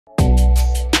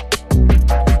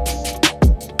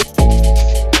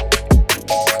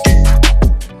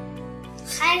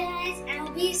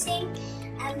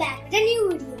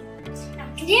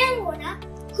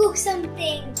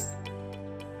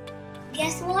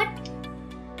what?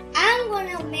 I'm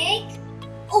gonna make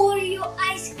Oreo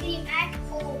ice cream at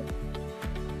home.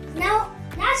 Now,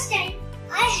 last time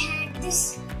I had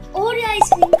this Oreo ice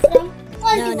cream from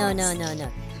Popsicle.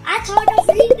 No. I thought of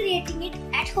recreating it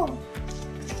at home.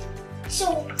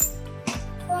 So,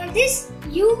 for this,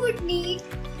 you would need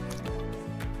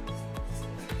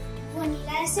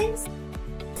vanilla essence,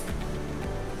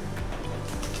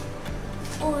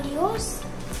 Oreos,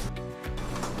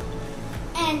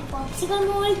 and Popsicle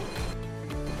mold.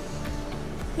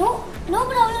 No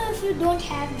problem if you don't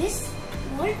have this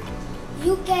mold.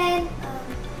 You can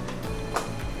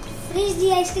freeze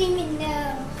the ice cream in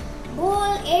a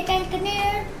bowl, airtight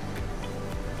container.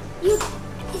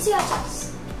 It's your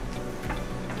choice.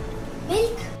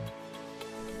 Milk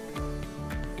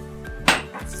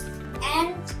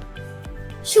and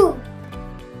sugar.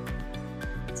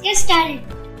 Let's get started.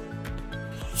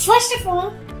 First of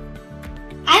all,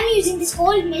 I'm using this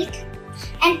cold milk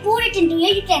and pour it into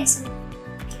a utensil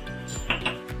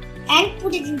and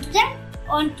put it into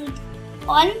on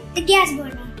the gas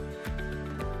burner.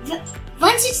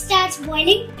 Once it starts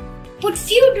boiling, put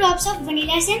few drops of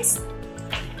vanilla essence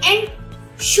and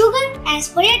sugar as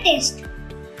per your taste.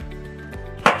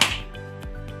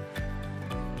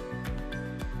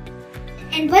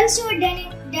 And once you are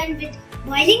done with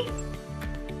boiling,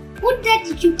 put that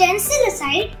utensil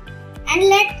aside and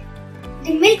let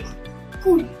the milk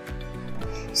cool.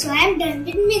 So I am done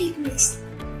with milk mix.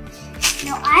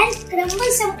 Now I'll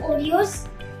crumble some Oreos.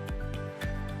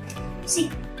 See,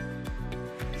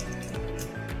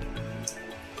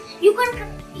 you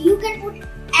can put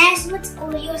as much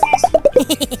Oreos as you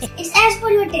want. It's as per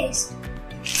your taste.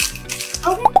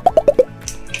 Okay.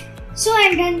 So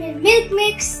I'm done with milk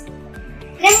mix,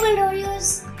 crumbled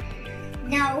Oreos.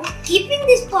 Now, keeping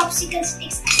these popsicle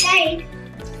sticks aside,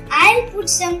 I'll put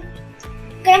some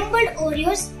crumbled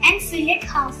Oreos and fill it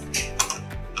half.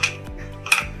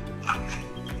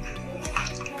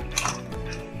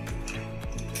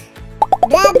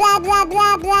 Blah blah blah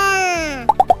blah blah.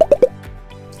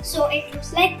 So it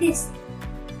looks like this.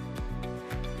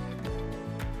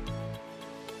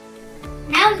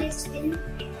 Now let's fill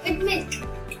with milk.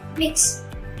 Mix.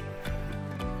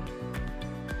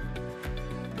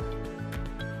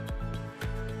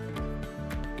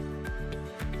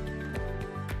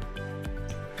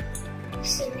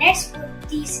 So let's put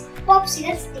these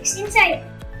popsicle sticks inside.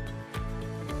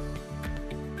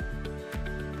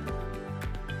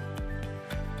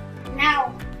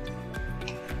 Now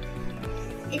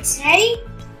it's ready.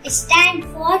 It's time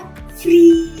for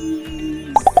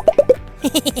freeze.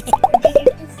 Get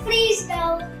it to freeze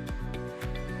now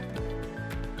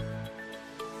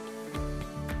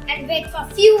and wait for a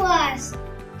few hours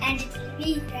and it will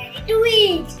be ready to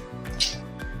eat.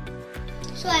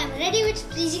 So I am ready with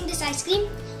freezing this ice cream.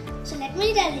 So let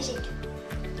me relish it.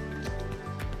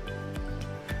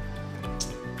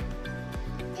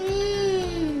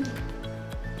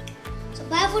 So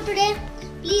bye for today.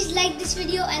 Please like this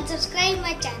video and subscribe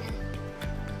my channel.